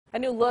A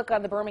new look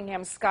on the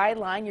Birmingham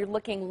skyline. You're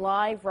looking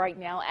live right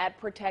now at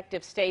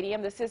Protective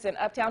Stadium. This is in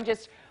Uptown,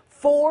 just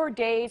 4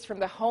 days from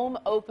the home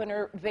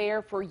opener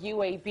there for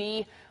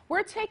UAB.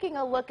 We're taking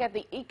a look at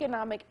the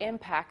economic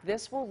impact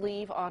this will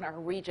leave on our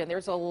region.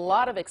 There's a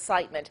lot of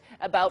excitement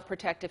about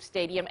Protective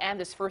Stadium and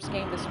this first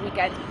game this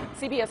weekend.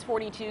 CBS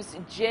 42's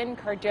Jen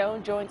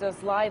Cardone joins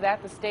us live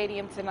at the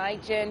stadium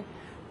tonight. Jen,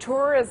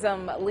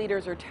 tourism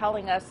leaders are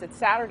telling us that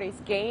Saturday's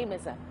game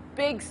is a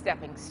big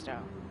stepping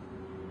stone.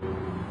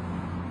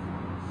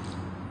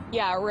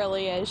 Yeah, it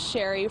really is,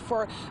 Sherry,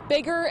 for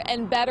bigger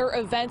and better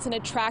events and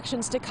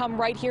attractions to come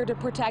right here to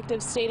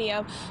Protective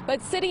Stadium. But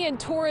city and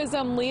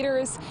tourism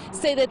leaders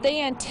say that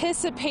they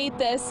anticipate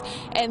this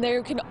and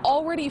they can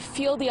already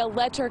feel the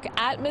electric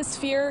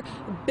atmosphere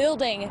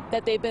building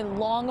that they've been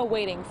long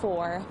awaiting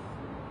for.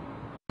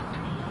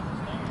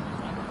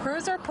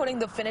 Crews are putting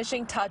the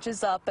finishing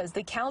touches up as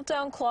the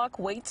countdown clock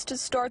waits to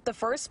start the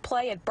first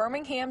play at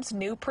Birmingham's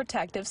new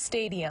Protective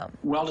Stadium.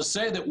 Well, to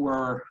say that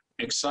we're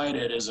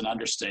excited is an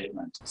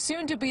understatement.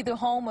 Soon to be the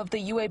home of the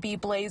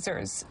UAB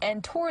Blazers,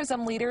 and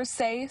tourism leaders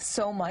say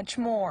so much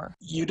more.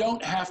 You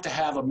don't have to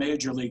have a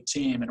major league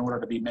team in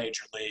order to be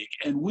major league,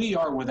 and we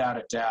are, without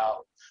a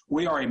doubt,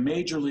 we are a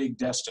major league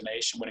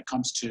destination when it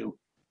comes to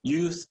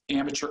youth,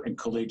 amateur, and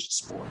collegiate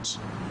sports.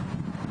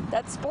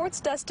 That sports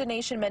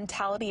destination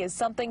mentality is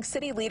something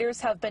city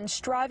leaders have been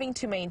striving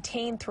to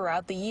maintain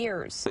throughout the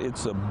years.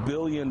 It's a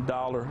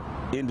billion-dollar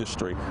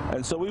industry,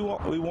 and so we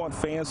want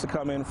fans to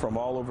come in from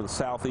all over the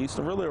southeast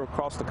and really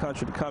across the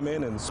country to come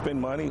in and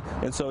spend money.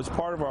 And so it's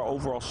part of our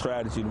overall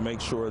strategy to make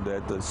sure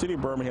that the city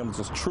of Birmingham is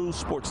a true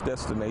sports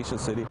destination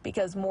city.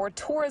 Because more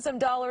tourism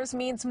dollars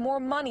means more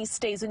money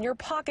stays in your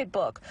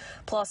pocketbook,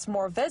 plus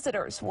more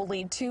visitors will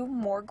lead to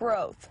more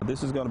growth.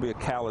 This is going to be a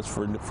catalyst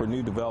for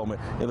new development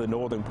in the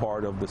northern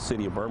part of the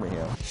city of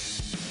Birmingham.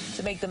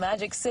 To make the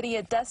Magic City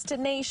a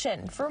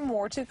destination for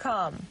more to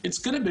come. It's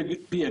going to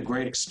be a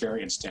great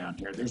experience down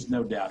here. There's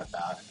no doubt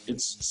about it.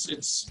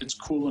 It's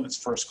cool and it's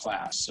first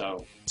class,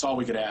 so it's all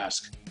we could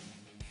ask.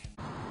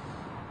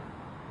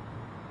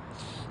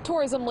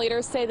 Tourism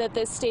leaders say that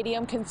this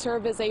stadium can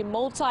serve as a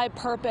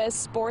multi-purpose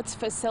sports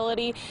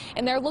facility,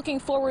 and they're looking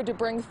forward to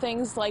bring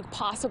things like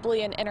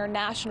possibly an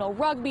international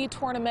rugby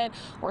tournament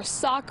or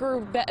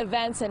soccer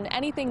events and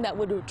anything that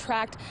would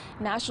attract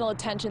national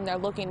attention. They're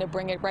looking to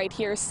bring it right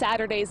here.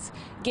 Saturday's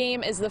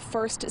game is the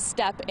first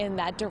step in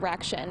that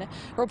direction.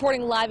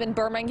 Reporting live in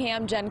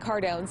Birmingham, Jen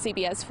Cardone,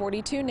 CBS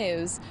 42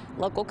 News.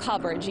 Local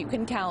coverage you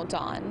can count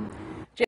on.